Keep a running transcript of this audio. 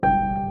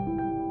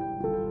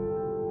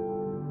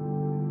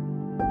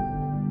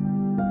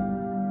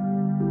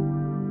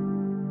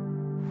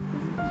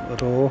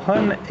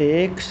रोहन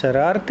एक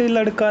शरारती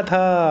लड़का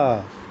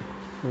था।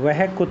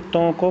 वह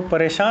कुत्तों को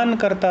परेशान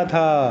करता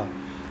था,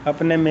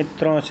 अपने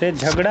मित्रों से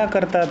झगड़ा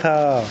करता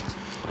था,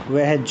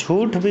 वह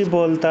झूठ भी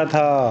बोलता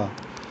था।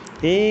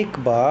 एक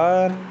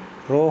बार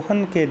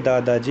रोहन के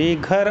दादाजी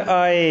घर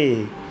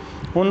आए।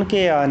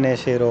 उनके आने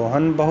से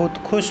रोहन बहुत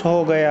खुश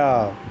हो गया।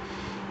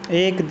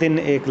 एक दिन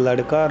एक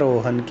लड़का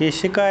रोहन की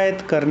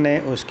शिकायत करने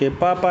उसके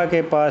पापा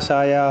के पास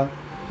आया।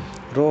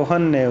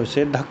 रोहन ने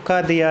उसे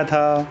धक्का दिया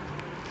था।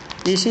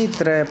 इसी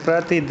तरह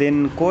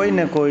प्रतिदिन कोई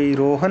न कोई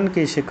रोहन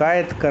की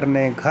शिकायत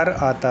करने घर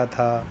आता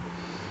था।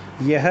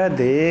 यह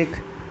देख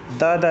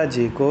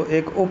दादाजी को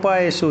एक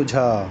उपाय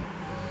सूझा।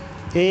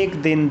 एक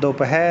दिन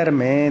दोपहर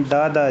में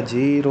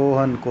दादाजी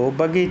रोहन को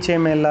बगीचे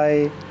में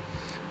लाए।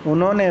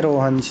 उन्होंने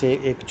रोहन से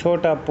एक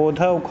छोटा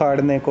पौधा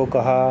उखाड़ने को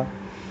कहा।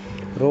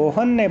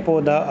 रोहन ने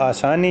पौधा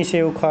आसानी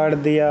से उखाड़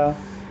दिया।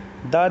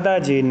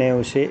 दादाजी ने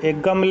उसे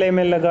एक गमले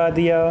में लगा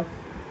दिया।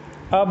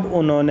 अब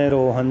उन्होंने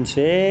रोहन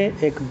से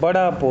एक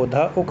बड़ा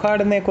पौधा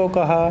उखाड़ने को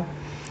कहा।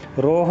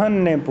 रोहन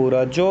ने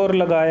पूरा जोर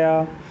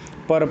लगाया,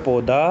 पर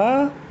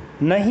पौधा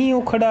नहीं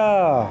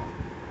उखड़ा।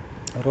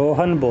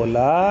 रोहन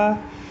बोला,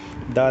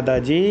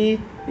 दादाजी,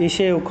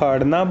 इसे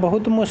उखाड़ना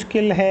बहुत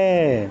मुश्किल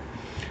है।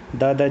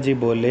 दादाजी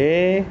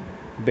बोले,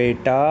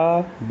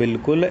 बेटा,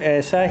 बिल्कुल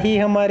ऐसा ही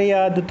हमारी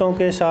आदतों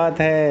के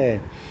साथ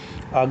है।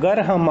 अगर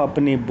हम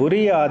अपनी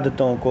बुरी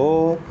आदतों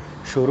को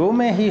शुरू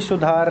में ही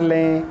सुधार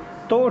लें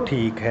तो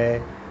ठीक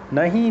है,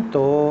 नहीं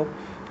तो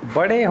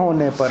बड़े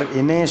होने पर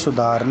इन्हें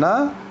सुधारना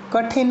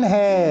कठिन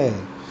है।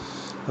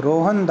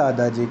 रोहन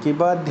दादाजी की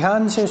बात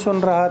ध्यान से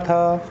सुन रहा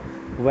था।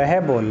 वह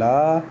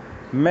बोला,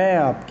 मैं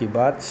आपकी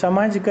बात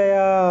समझ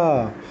गया।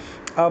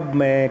 अब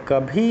मैं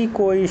कभी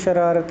कोई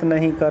शरारत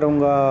नहीं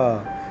करूँगा।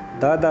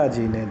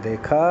 दादाजी ने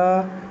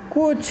देखा,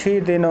 कुछ ही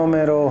दिनों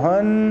में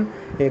रोहन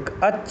एक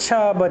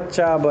अच्छा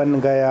बच्चा बन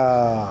गया।